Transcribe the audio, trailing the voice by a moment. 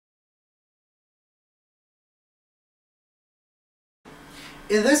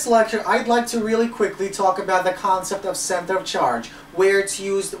In this lecture, I'd like to really quickly talk about the concept of center of charge, where it's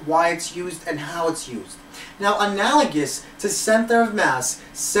used, why it's used, and how it's used. Now, analogous to center of mass,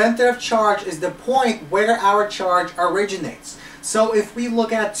 center of charge is the point where our charge originates. So if we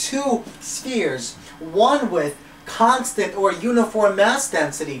look at two spheres, one with constant or uniform mass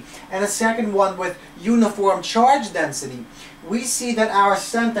density and a second one with uniform charge density, we see that our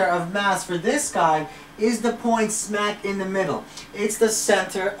center of mass for this guy is the point smack in the middle. It's the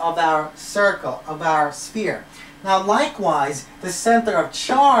center of our circle, of our sphere. Now likewise, the center of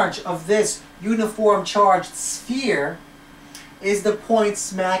charge of this uniform charged sphere is the point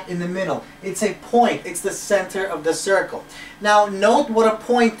smack in the middle. It's a point. It's the center of the circle. Now note what a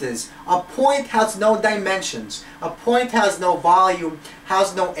point is. A point has no dimensions. A point has no volume,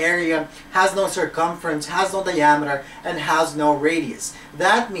 has no area, has no circumference, has no diameter, and has no radius.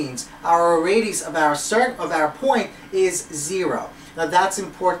 That means our radius of our point is 0. Now that's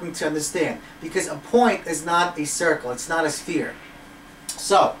important to understand because a point is not a circle. It's not a sphere.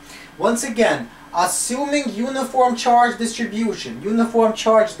 So once again, assuming uniform charge distribution, uniform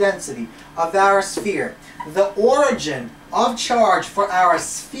charge density of our sphere, the origin of charge for our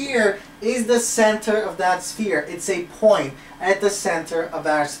sphere is the center of that sphere. It's a point at the center of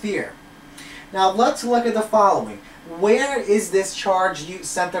our sphere. Now let's look at the following. Where is this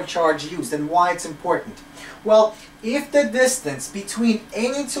center of charge used and why it's important? Well, if the distance between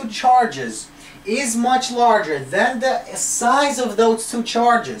any two charges is much larger than the size of those two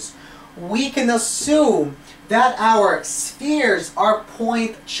charges, we can assume that our spheres are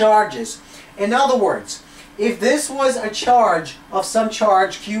point charges. In other words, if this was a charge of some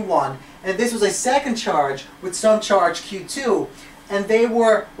charge Q1 and this was a second charge with some charge Q2 and they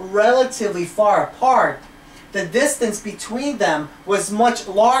were relatively far apart, the distance between them was much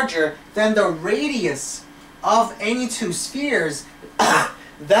larger than the radius of any two spheres.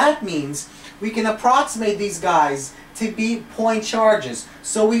 That means we can approximate these guys to be point charges.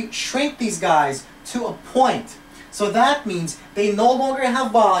 So we shrink these guys to a point. So that means they no longer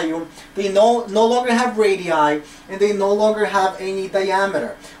have volume, they no longer have radii, and they no longer have any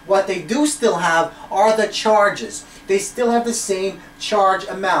diameter. What they do still have are the charges. They still have the same charge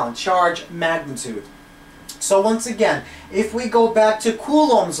amount, charge magnitude. So once again, if we go back to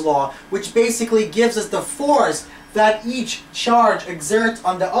Coulomb's law, which basically gives us the force that each charge exerts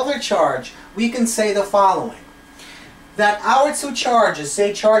on the other charge, we can say the following. That our two charges,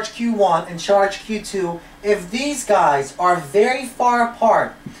 say charge Q1 and charge Q2, if these guys are very far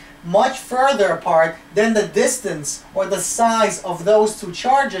apart, much further apart than the distance or the size of those two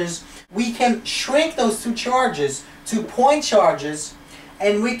charges, we can shrink those two charges to point charges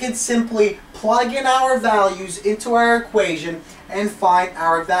and we can simply plug in our values into our equation and find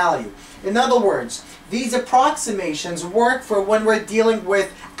our value. In other words, these approximations work for when we're dealing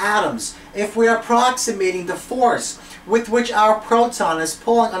with atoms. If we're approximating the force with which our proton is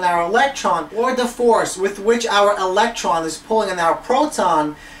pulling on our electron, or the force with which our electron is pulling on our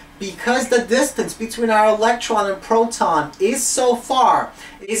proton, because the distance between our electron and proton is so far,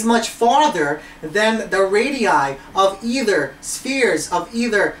 is much farther than the radii of either spheres of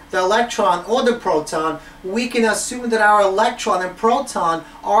either the electron or the proton, we can assume that our electron and proton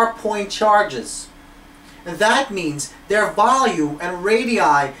are point charges. And that means their volume and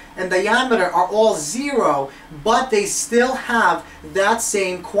radii and diameter are all 0, but they still have that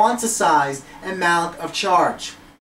same quantized amount of charge.